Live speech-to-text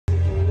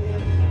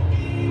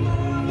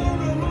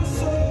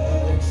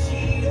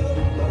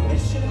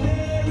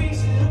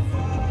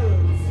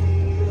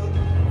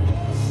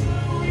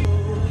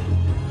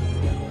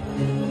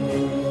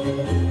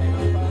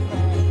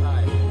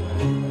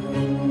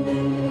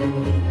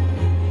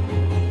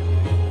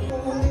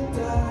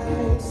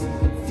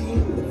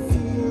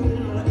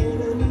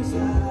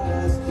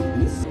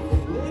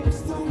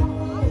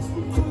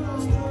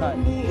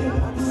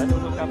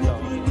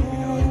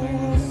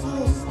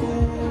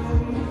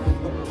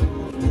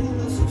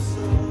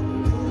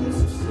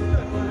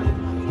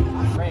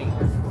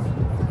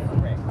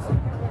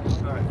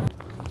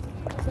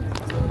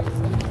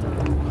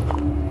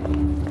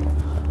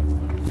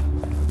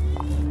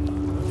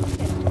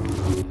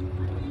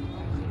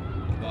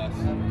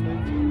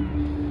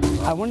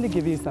I wanted to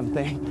give you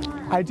something.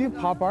 I do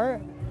pop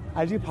art.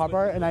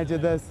 And I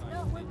did this.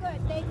 No, we're good.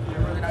 Thank you.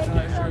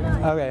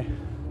 Okay.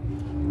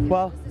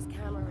 Well,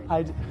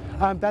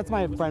 that's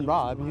my friend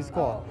Rob. He's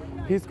cool.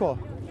 He's cool.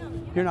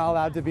 You're not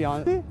allowed to be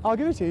on. I'll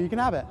give it to you. You can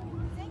have it.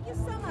 Thank you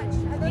so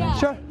much.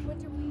 Sure.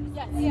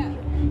 Yes. Yeah.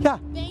 Yeah.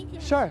 Thank you.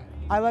 Sure.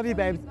 I love you,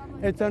 babes.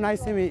 It's so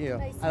nice to meet you.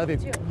 I love you.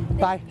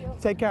 Bye.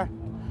 Take care.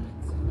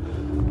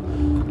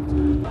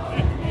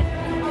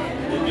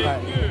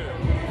 Right.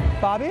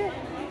 Bobby,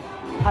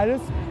 I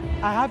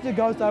have to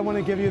go, so I want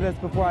to give you this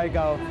before I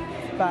go.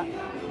 But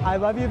I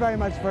love you very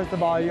much, first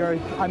of all.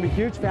 I'm a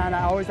huge fan.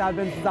 I always have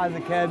been since I was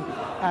a kid.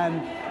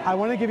 And I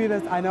want to give you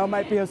this. I know it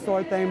might be a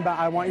sore thing, but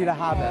I want you to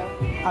have it.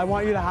 I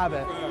want you to have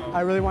it.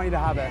 I really want you to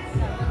have it.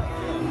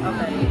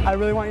 Okay. I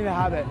really want you to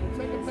have it.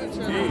 Take a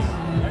picture. I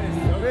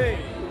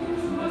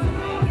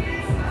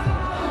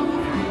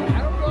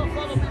don't know if I'm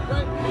going to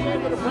be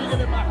able to bring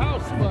it in my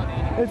house, but...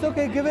 It's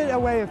okay, give it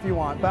away if you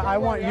want, but I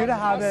want you to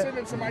have it. I'll send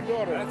it to my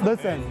daughter.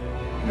 Listen,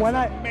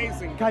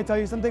 amazing. Can I tell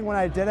you something? When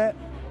I did it,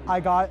 I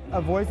got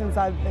a voice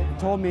inside that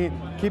told me,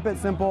 keep it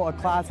simple, a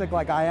classic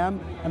like I am,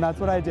 and that's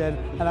what I did.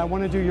 And I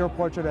want to do your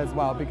portrait as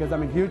well because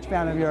I'm a huge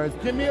fan of yours.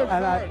 Give me a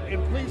card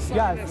and please sign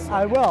yes, this.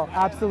 I will,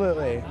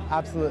 absolutely,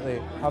 absolutely.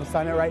 I'll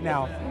sign it right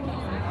now.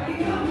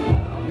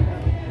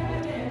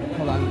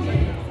 Hold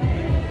on.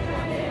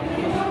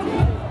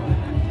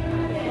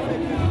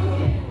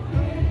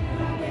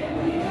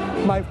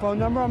 My phone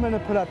number I'm going to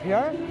put up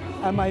here,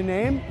 and my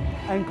name,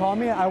 and call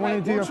me. I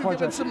want to do your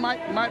portrait. Give it to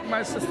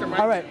my sister.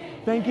 All right.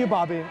 Thank you,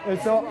 Bobby.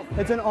 It's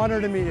an honor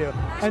to meet you.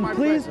 And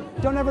please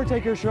don't ever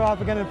take your shirt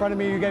off again in front of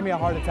me. You gave me a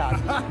heart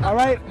attack. All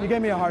right? You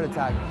gave me a heart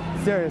attack.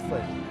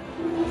 Seriously.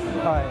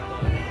 All right.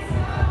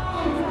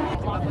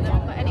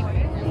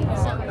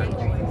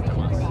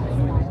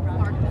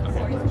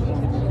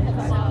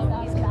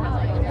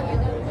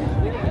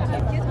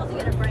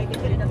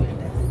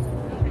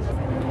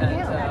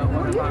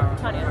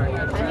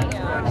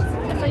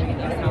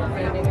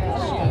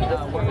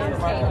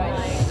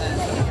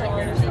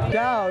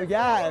 Go,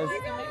 yes.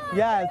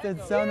 Yes,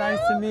 it's so nice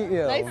to meet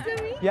you. Nice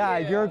to meet you. Yeah,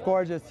 you're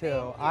gorgeous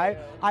too. I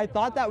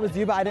thought that was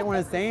you, but I didn't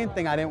want to say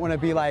anything. I didn't want to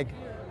be like,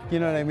 you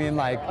know what I mean?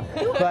 Like,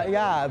 but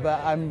yeah,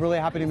 but I'm really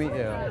happy to meet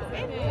you.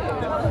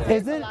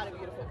 Isn't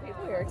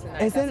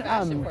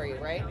for you,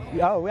 right?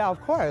 Oh yeah,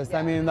 of course. Yeah.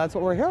 I mean, that's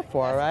what we're here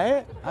for,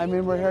 right? I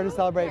mean, we're here to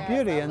celebrate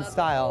beauty and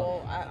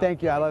style.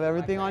 Thank you. I love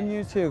everything on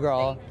you too,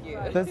 girl. Thank you.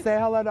 Let's say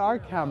hello to our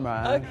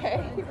camera.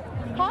 Okay.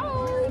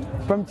 Hi.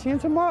 From Teen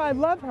Tomorrow, I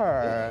love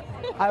her.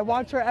 I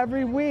watch her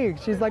every week.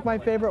 She's like my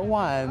favorite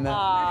one.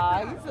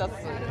 Aw, you're so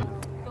sweet.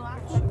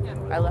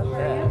 I love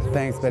this.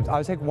 Thanks, bitch.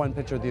 I'll take one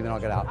picture with you, then I'll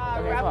get out.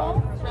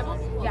 Rebel?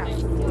 Yeah.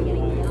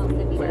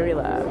 Where do we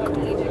look?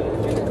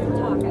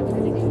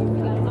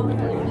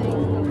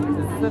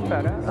 The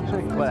photo.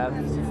 Whatever.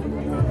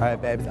 All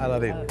right, babes, I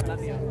love you.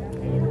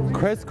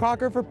 Chris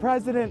Crocker for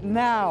president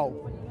now.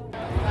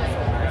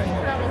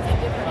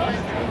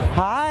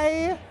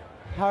 Hi,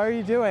 how are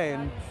you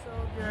doing?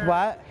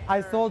 What?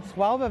 I sold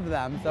 12 of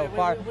them so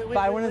far, but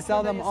I want to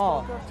sell them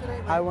all.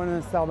 I want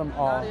to sell them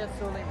all.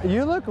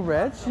 You look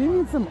rich. You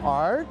need some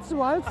art.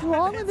 What's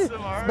wrong with you?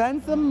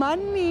 Spend some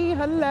money.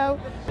 Hello.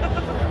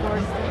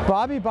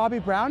 Bobby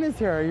Brown is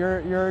here.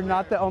 You're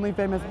not the only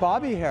famous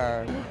Bobby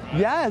here.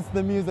 Yes,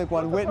 the music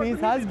one.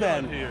 Whitney's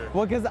husband.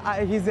 Well, because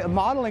he's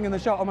modeling in the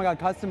show. Oh my God,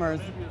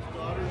 customers.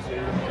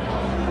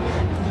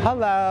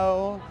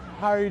 Hello.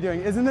 How are you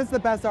doing? Isn't this the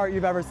best art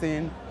you've ever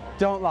seen?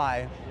 Don't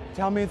lie.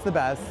 Tell me it's the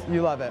best.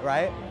 You love it,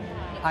 right?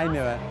 I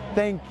knew it.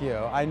 Thank you.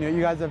 I knew it. You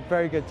guys have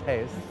very good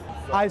taste.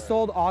 I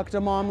sold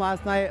Octomom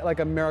last night like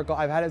a miracle.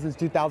 I've had it since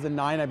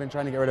 2009. I've been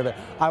trying to get rid of it.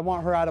 I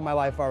want her out of my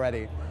life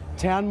already.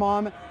 Tan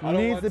Mom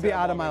needs to be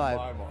out of my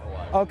life.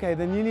 Okay,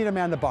 then you need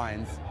Amanda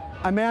Bynes.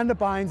 Amanda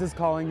Bynes is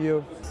calling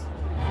you.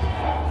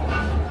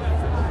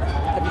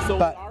 Have you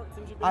sold art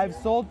since you've been I've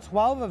sold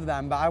 12 of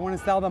them, but I want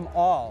to sell them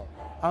all.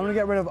 I want to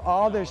get rid of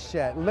all this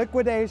shit.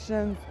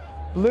 Liquidations,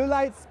 blue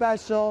light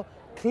special,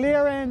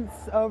 clearance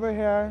over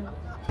here.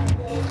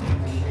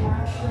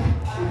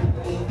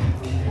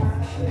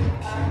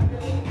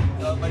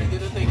 But the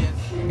other thing is,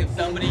 if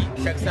somebody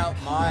checks out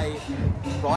my